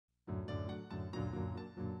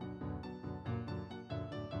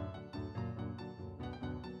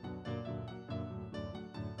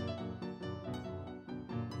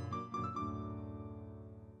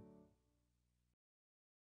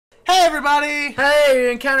Hey everybody! Hey, you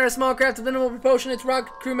encounter a small craft of minimal propulsion. Its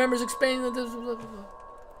rock crew members explain that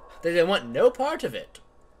they didn't want no part of it.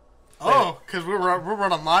 Oh, because we're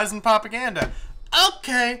running lies and propaganda.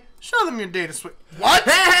 Okay, show them your data switch. What?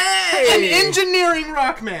 Hey! An engineering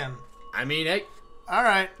rockman. I mean, hey. All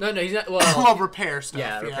right. No, he's not. Well, well, repair stuff.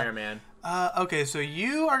 yeah, repairman. Okay, so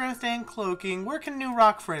you are gonna stay in cloaking. Where can new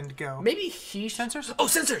rock friend go? Maybe he sensors. Oh,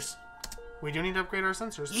 sensors. We do need to upgrade our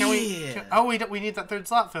sensors. Can we? We need that third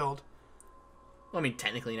slot filled. Well, I mean,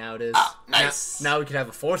 technically now it is. Ah, nice. Now we could have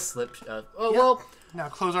a fourth slip. Well. Now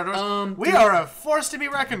close our doors. We are a force to be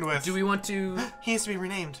reckoned with. Do we want to? He needs to be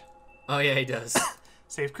renamed. Oh yeah, he does.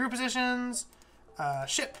 Save crew positions.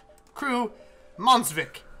 Ship. Crew.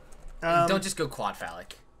 Monsvik. Don't just go quad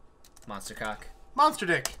phallic. Monster cock. Monster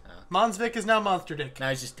dick. Monsvik is now monster dick. Now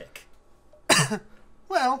he's just dick.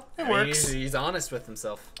 Well, it works. He's honest with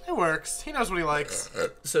himself. It works. He knows what he likes.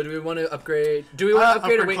 So do we want to upgrade? Do we want to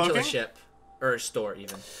upgrade or wait cloaking? until a ship? Or a store,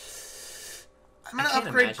 even? I'm going to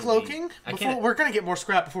upgrade cloaking. We're going to get more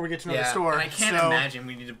scrap before we get to another store. And I can't imagine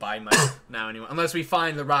we need to buy much now anyway. Unless we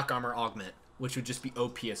find the rock armor augment, which would just be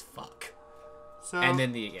OP as fuck. So, and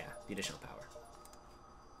then the additional power.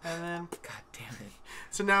 And then... God damn it.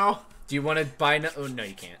 So now... Do you want to buy... Oh, no,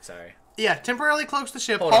 you can't. Sorry. Yeah, temporarily cloaks the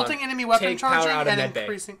ship, Hold halting on. enemy weapon Take charging power out of and medbay.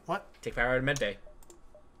 increasing... What? Take power out of medbay.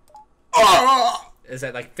 Oh! Is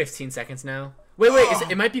that like 15 seconds now? Wait,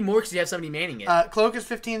 it might be more because you have somebody manning it. Cloak is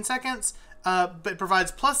 15 seconds, but it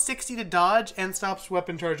provides plus 60 to dodge and stops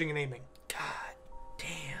weapon charging and aiming. God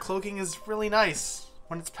damn. Cloaking is really nice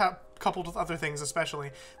when it's coupled with other things,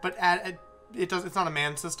 especially. But it's not a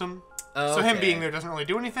man system, so him being there doesn't really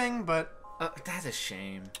do anything. But that's a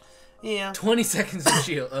shame. Yeah. 20 seconds of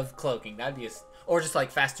shield of cloaking. That'd be or just like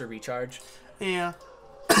faster recharge. Yeah.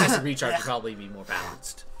 Faster recharge would probably be more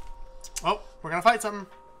balanced. Oh, we're gonna fight something.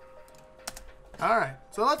 All right,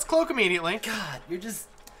 so let's cloak immediately. God, you're just...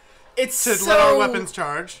 It's to let our weapons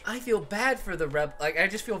charge. I feel bad for the I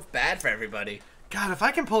just feel bad for everybody. God, if I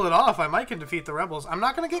can pull it off, I might can defeat the rebels. I'm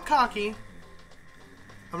not gonna get cocky.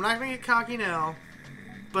 I'm not gonna get cocky now.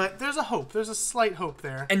 But there's a hope. There's a slight hope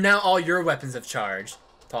there. And now all your weapons have charged.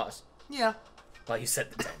 Pause. Yeah. While you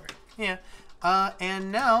set the timer. Yeah.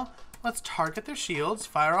 And now... Let's target their shields,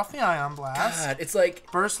 fire off the ion blast. God, it's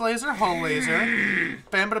like... Burst laser, hull laser.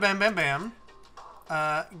 Bam, bada, bam, bam, bam.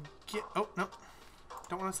 Oh, no.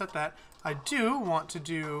 Don't want to set that. I do want to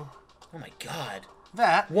do... Oh my god.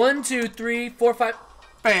 That. 1, 2, 3, 4, 5...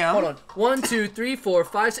 Bam. Hold on. 1, 2, 3, 4,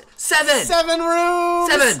 5, 6... 7! 7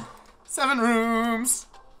 rooms! 7! 7 rooms!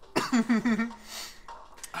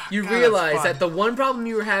 You realize that the one problem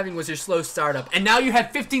you were having was your slow startup, and now you have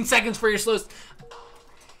 15 seconds for your slow...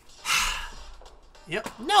 Yep.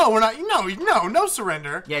 No, we're not. No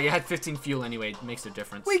surrender. Yeah, you had 15 fuel anyway. It makes a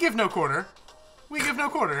difference. We give no quarter. We give no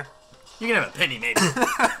quarter. You can have a penny, maybe.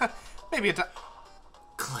 Maybe a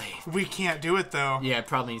Glaive. We can't do it, though. Yeah, it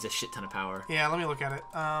probably needs a shit ton of power. Yeah, let me look at it.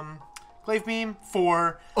 Glaive beam,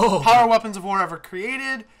 4. Oh. Power weapons of war ever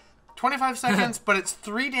created. 25 seconds, but it's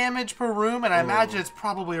 3 damage per room, and I imagine it's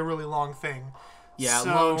probably a really long thing. Yeah, so,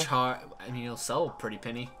 long char... I mean, it'll sell pretty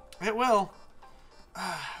penny. It will.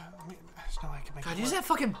 There's no way I can make God, it use work. that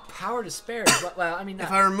fucking power to spare. Well, I mean,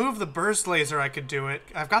 If I remove the burst laser, I could do it.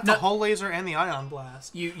 I've got the hull laser and the ion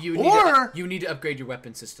blast. You need to upgrade your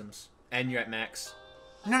weapon systems, and you're at max.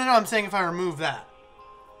 No, I'm saying if I remove that.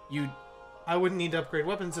 You... I wouldn't need to upgrade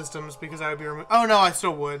weapon systems because I would be removed. Oh, no, I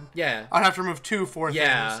still would. Yeah. I'd have to remove 2 things.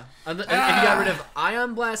 Yeah. If you got rid of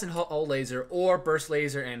ion blast and hull laser, or burst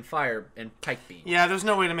laser and fire and pike beam. Yeah, there's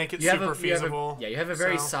no way to make it super feasible. You have a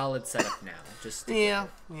very solid setup now. Just yeah.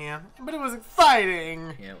 But it was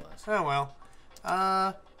exciting. Yeah, it was. Oh, well.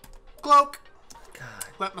 Cloak. God.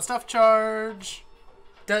 Let my stuff charge.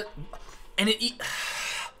 And it...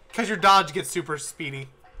 Because your dodge gets super speedy.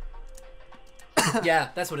 Yeah,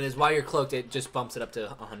 that's what it is. While you're cloaked, it just bumps it up to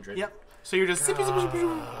 100. Yep. So you're just...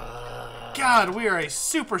 God, we are a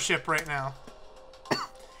super ship right now.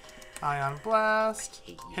 Ion blast.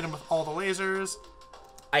 Hit him with all the lasers.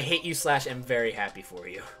 I hate you / am very happy for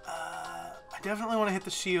you. I definitely want to hit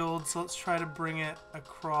the shield, so let's try to bring it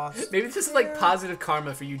across. Maybe this is like positive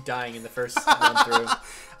karma for you dying in the first run through.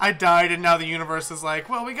 I died, and now the universe is like,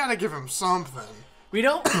 well, we gotta give him something. We're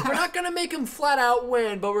not gonna make him flat out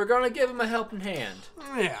win, but we're gonna give him a helping hand.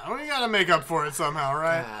 Yeah, we gotta make up for it somehow,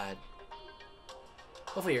 right? God.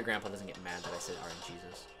 Hopefully your grandpa doesn't get mad that I said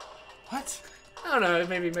RNGesus. What? I don't know,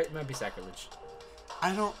 maybe it might be sacrilege.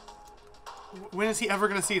 I don't... When is he ever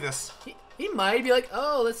gonna see this? He might be like,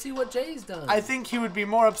 oh, let's see what Jay's done. I think he would be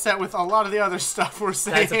more upset with a lot of the other stuff we're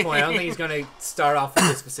saying. That's the point. I don't think he's gonna start off with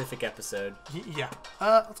this specific episode. Yeah.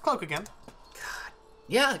 Let's cloak again. God.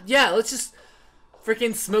 Yeah, let's just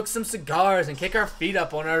freaking smoke some cigars and kick our feet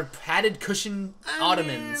up on our padded cushion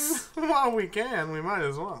ottomans. While we can, we might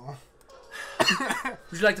as well.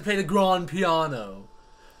 Would you like to play the grand piano?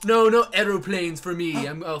 No aeroplanes for me.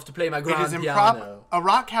 I'm off to play my grand piano. A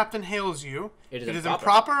rock captain hails you. It is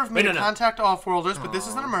improper of me to contact off-worlders, but this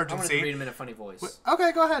is an emergency. I wanted to read him in a funny voice.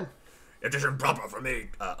 Okay, go ahead. It is improper for me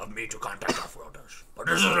to contact off-worlders, but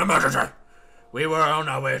this is an emergency. We were on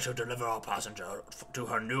our way to deliver our passenger to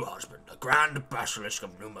her new husband, the Grand Basilisk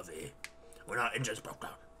of Numavi, when our engines broke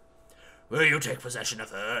down. Will you take possession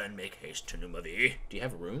of her and make haste to Numavi? Do you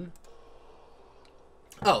have a room?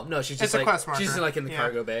 Oh, no, she's just it's a quest marker. She's like in the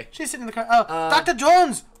cargo bay. She's sitting in the car. Oh, Dr.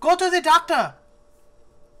 Jones, go to the doctor.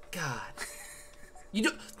 God.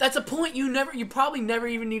 That's a point you probably never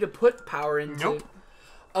even need to put power into. Nope.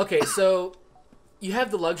 Okay, so you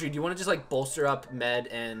have the luxury. Do you want to just like bolster up med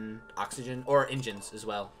and oxygen or engines as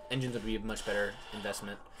well? Engines would be a much better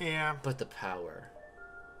investment. Yeah. But the power.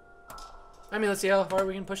 I mean, let's see how far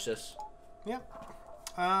we can push this. Yep.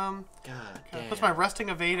 God damn. Puts my resting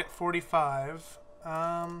evade at 45.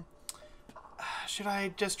 Should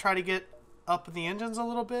I just try to get up in the engines a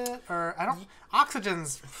little bit, or I don't?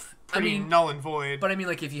 Oxygen's pretty null and void. But I mean,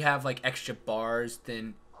 like if you have like extra bars,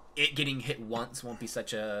 then it getting hit once won't be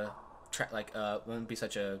such a won't be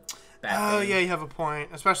such a bad thing. Yeah, you have a point,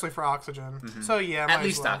 especially for oxygen. So yeah, at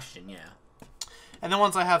least oxygen, yeah. And then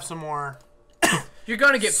once I have some more, you're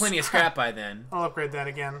gonna get plenty of scrap by then. I'll upgrade that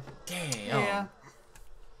again. Damn. Yeah.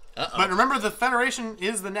 But remember, the Federation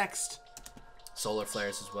is the next. Solar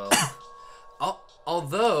flares as well.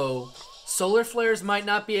 Although solar flares might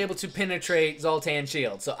not be able to penetrate Zoltan's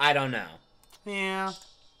shield, so I don't know. Yeah.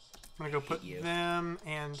 I'm gonna go put them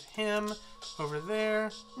and him over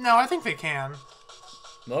there. No, I think they can.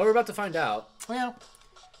 Well, we're about to find out. Yeah.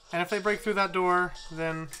 And if they break through that door,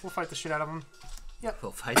 then we'll fight the shit out of them. Yep.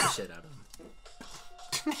 We'll fight the shit out of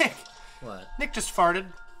them. Nick. What? Nick just farted.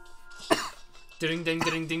 Ding ding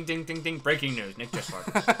ding ding ding ding ding. Breaking news. Nick just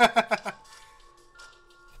farted.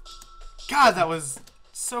 God, that was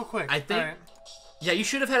so quick. I think. Right. Yeah, you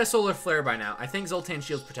should have had a solar flare by now. I think Zoltan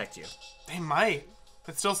shields protect you. They might.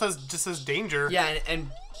 It still says danger. Yeah, and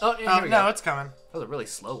oh no, go. It's coming. That was a really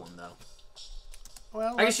slow one though.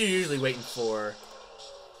 Well, I guess you're usually waiting for.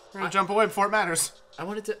 We're gonna jump away before it matters. I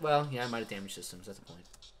wanted to. Well, yeah, I might have damaged systems. That's the point.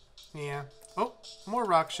 Yeah. Oh, more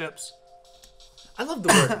rock ships. I love the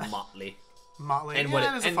word motley. Motley. And yeah,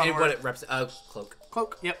 what it represents. Cloak.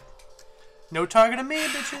 Cloak. Yep. No target on me,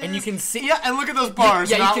 bitches. And you can see. Yeah, and look at those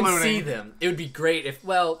bars. Yeah, not you can loading. see them. It would be great if.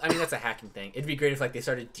 Well, I mean that's a hacking thing. It'd be great if like they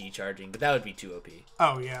started decharging, but that would be too OP.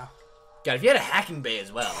 Oh yeah. God, if you had a hacking bay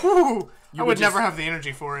as well. Whew, I would never have the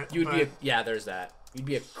energy for it. You would be. Yeah, there's that. You'd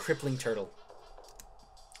be a crippling turtle.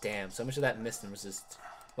 Damn, so much of that mist and resist.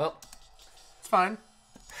 Well, it's fine.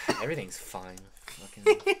 Everything's fine. Fucking...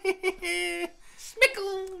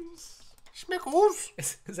 Schmickles.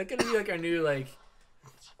 Is that gonna be like our new like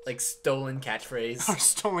stolen catchphrase? Our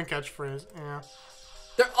stolen catchphrase. Yeah.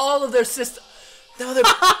 They're all of their system. No, they're.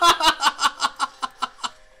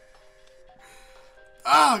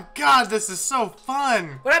 Oh God, this is so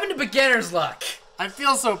fun. What happened to beginner's luck? I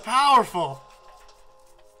feel so powerful.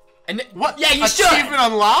 And what? Yeah, you should. Achievement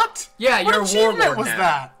unlocked? Yeah, you're a warlord was now.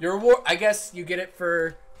 that? You're a war. I guess you get it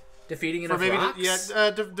for defeating enough rocks.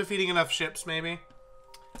 Defeating enough ships, maybe.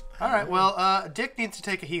 All right. Well, Dick needs to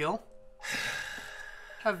take a heal.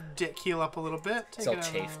 Have Dick heal up a little bit. It's all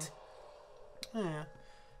chafed. Yeah.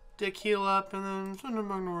 Dick heal up, and then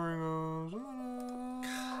goes.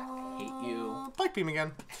 Hate you. Pike beam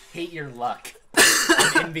again. Hate your luck.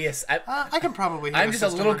 I'm envious. I can probably. I'm just a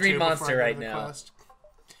little green monster right now.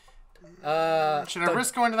 Should I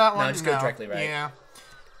risk going to that one? No, just go directly right. Yeah.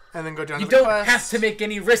 And then go down to the quest. You don't have to make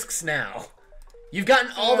any risks now. You've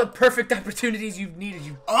gotten all the perfect opportunities you've needed,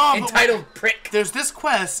 you entitled prick. There's this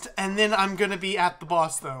quest, and then I'm going to be at the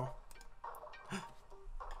boss, though.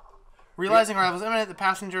 Realizing arrival is imminent, the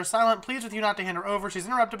passenger is silent, pleads with you not to hand her over. She's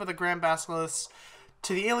interrupted by the Grand Basilisk.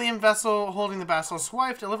 To the alien vessel holding the Basilisk's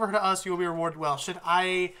wife, deliver her to us, you will be rewarded well. Should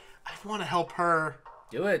I want to help her.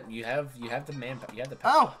 Do it. You have the manpower. You have the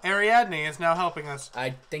power. Oh, Ariadne is now helping us. I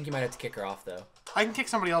think you might have to kick her off, though. I can kick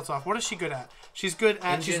somebody else off. What is she good at? She's good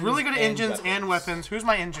at. She's really good at engines and weapons. Who's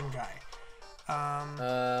my engine guy?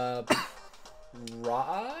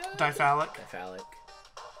 Diphalic.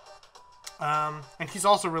 And he's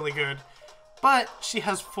also really good. But she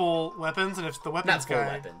has full weapons, and if the weapons guy... Not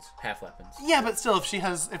full weapons. Half weapons. Yeah, but still,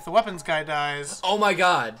 if the weapons guy dies... Oh my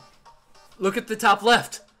god. Look at the top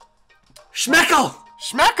left. Schmeckle!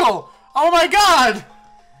 Schmeckle! Oh my god!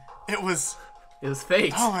 It was It was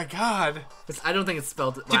fate. Oh my god. I don't think it's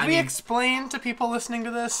spelled. Did we explain to people listening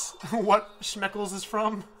to this what Schmeckles is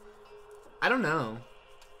from? I don't know.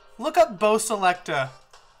 Look up Bo Selecta.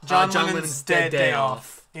 John Lennon's Dead Day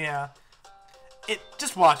Off. Yeah.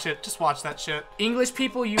 Just watch it. Just watch that shit. English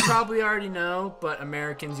people, you probably already know, but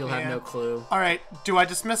Americans, you'll have no clue. Alright, do I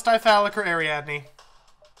dismiss Diphallic or Ariadne?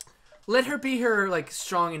 Let her be her, like,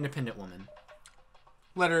 strong, independent woman.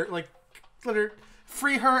 Let her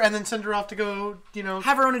free her and then send her off to go,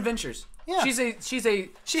 have her own adventures. Yeah. She has a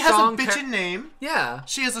bitchin' name. Yeah.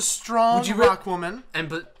 She is a strong rock woman.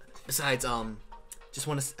 But besides, just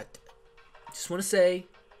want to say,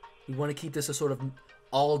 we want to keep this a sort of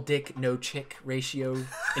all dick, no chick ratio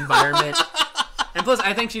environment. And plus,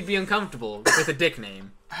 I think she'd be uncomfortable with a dick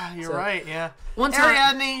name. You're right, yeah. One time,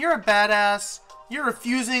 Ariadne, you're a badass. You're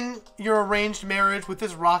refusing your arranged marriage with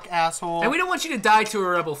this rock asshole. And we don't want you to die to a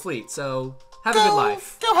rebel fleet, so have a good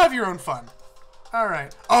life. Go have your own fun. All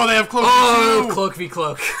right. Oh, they have Cloak too. Cloak v.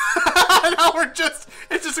 Cloak. Now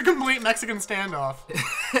it's just a complete Mexican standoff.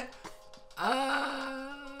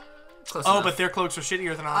 Close enough. But their cloaks are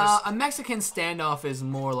shittier than ours. A Mexican standoff is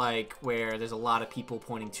more like where there's a lot of people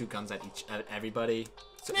pointing two guns at everybody.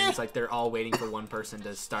 So it's like they're all waiting for one person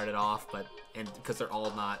to start it off, because they're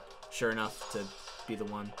all not sure enough to be the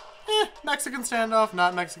one. Mexican standoff,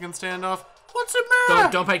 not Mexican standoff. What's it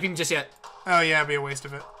matter? Don't pike beam just yet. Oh yeah, it'd be a waste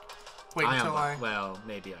of it. Wait until Well,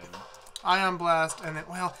 maybe Ion. Ion Blast, and then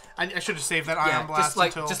I should have saved that Ion Blast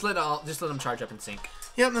until. Just let them charge up and sink.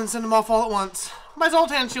 Yep, and then send them off all at once. My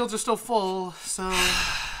Zoltan shields are still full, so. God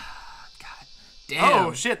damn.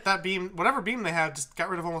 Oh shit! That beam, whatever beam they have, just got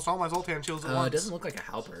rid of almost all my Zoltan shields at once. It doesn't look like a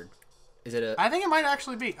halberd. Is it a? I think it might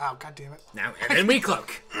actually be. Oh god damn it! Now and we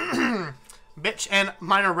cloak. Bitch, and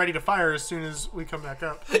mine are ready to fire as soon as we come back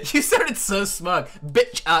up. You started so smug,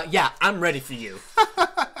 bitch. Yeah, I'm ready for you. All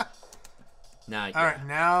right,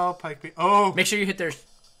 now pike beam. Oh, make sure you hit their.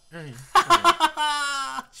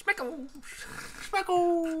 Schmeckles.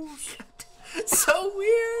 So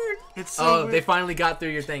weird. It's so weird. They finally got through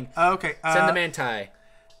your thing. Okay. Send the Manti.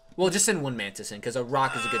 Well, just send one Mantis in, because a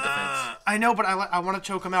rock is a good defense. I know, but I want to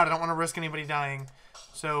choke him out. I don't want to risk anybody dying.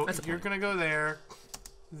 So if you're going to go there,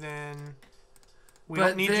 then we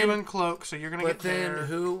don't need you in Cloak, so you're going to get there. But then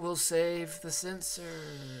who will save the sensor?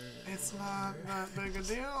 It's not that big a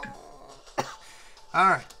deal.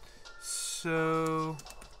 Alright. So...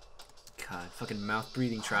 God, fucking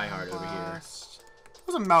mouth-breathing tryhard over here. It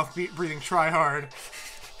was a mouth-breathing tryhard.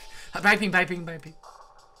 Pipe beam. Try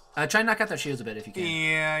and knock out their shields a bit if you can.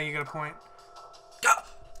 Yeah, you got a point.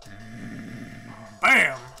 Bam!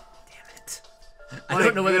 Damn it. I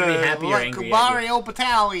don't know whether to be happy or angry. Mario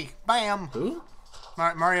Batali. Bam! Who?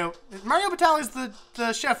 Mario Batali's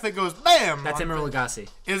the chef that goes bam. That's Emerald Lagasse.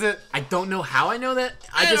 Is it? I don't know how I know that.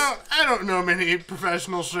 I don't know many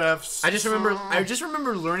professional chefs. I just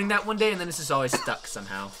remember learning that one day, and then it's just always stuck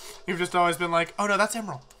somehow. You've just always been like, oh no, that's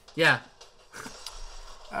Emerald. Yeah.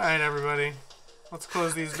 All right, everybody. Let's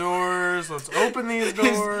close these doors. Let's open these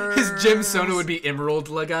doors. His Gem Sona would be Emerald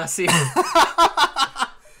Lagasse.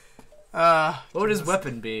 What would his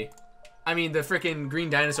weapon be? I mean, the freaking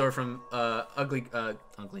green dinosaur from Uncle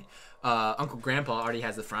Grandpa already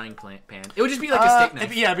has the frying pan. It would just be like a steak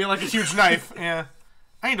knife. Yeah, it'd be like a huge knife. Yeah.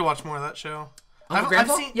 I need to watch more of that show. Uncle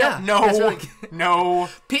Grandpa? No. Really... No.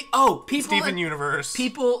 People. Steven Universe.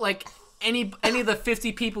 People, like, any of the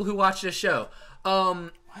 50 people who watch this show.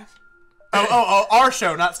 What? Oh, our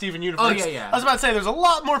show, not Steven Universe. Oh, yeah. I was about to say, there's a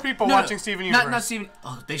lot more people watching Steven Universe. Not Steven...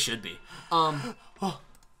 Oh, they should be.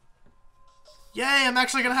 Yay, I'm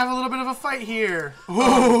actually going to have a little bit of a fight here.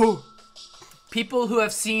 Ooh. People who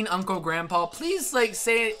have seen Uncle Grandpa, please, like,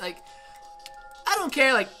 say, like, I don't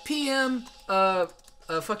care, like, PM,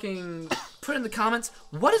 fucking put in the comments,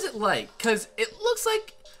 what is it like? Because it looks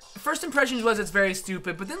like, first impressions was it's very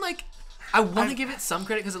stupid, but then, like, I want to give it some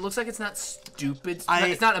credit because it looks like it's not stupid.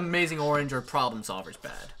 It's not Amazing Orange or Problem Solver's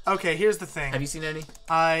bad. Okay, here's the thing. Have you seen any?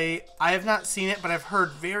 I have not seen it, but I've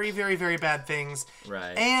heard very, very, very bad things.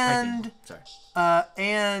 Right. And I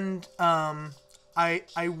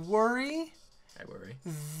worry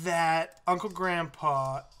that Uncle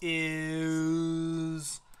Grandpa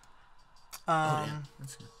is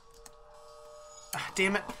That's good.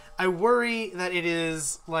 Damn it. I worry that it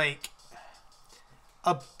is like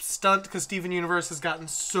a stunt because Steven Universe has gotten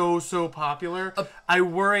so popular. I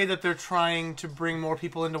worry that they're trying to bring more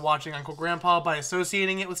people into watching Uncle Grandpa by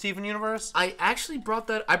associating it with Steven Universe. I actually brought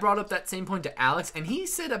up that same point to Alex, and he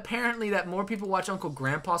said apparently that more people watch Uncle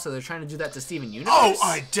Grandpa, so they're trying to do that to Steven Universe. Oh,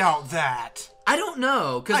 I doubt that. I don't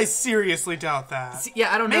know. I seriously doubt that.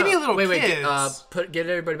 Yeah, I don't know. Maybe a little kids. Wait, get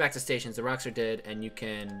everybody back to stations. The rocks are dead, and you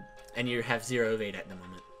can And you have 0 of 8 at the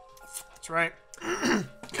moment. That's right.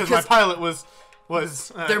 Because my pilot was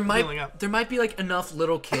there healing up. might be like enough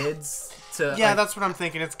little kids to. Yeah, like, that's what I'm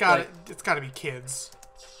thinking. It's got to be kids.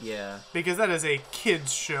 Yeah. Because that is a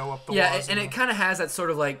kids show up the Yeah, wazoo. and it kind of has that sort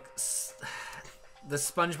of like the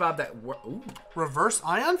SpongeBob that. Ooh. Reverse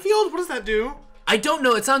ion field. What does that do? I don't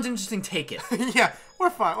know. It sounds interesting. Take it. Yeah, we're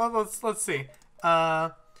fine. Let's see.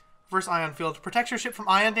 Reverse ion field protects your ship from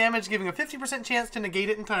ion damage, giving a 50% chance to negate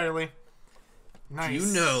it entirely. Nice. Do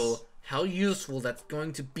you know how useful that's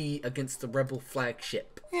going to be against the Rebel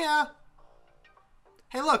flagship? Yeah.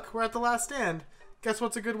 Hey, look, we're at the last stand. Guess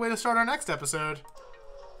what's a good way to start our next episode?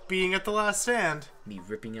 Being at the last stand. Me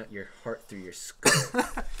ripping out your heart through your skull.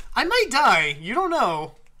 I might die. You don't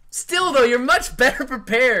know. Still, though, you're much better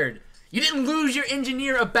prepared. You didn't lose your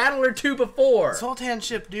engineer a battle or two before. Sultan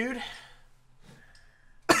ship, dude.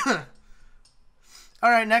 All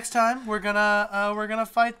right, next time we're gonna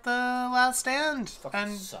fight the last stand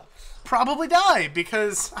and sucks. probably die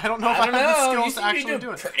because I don't know if I have the skills to actually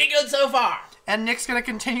do it. Pretty good so far. And Nick's gonna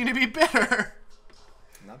continue to be bitter.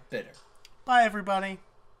 Not bitter. Bye, everybody.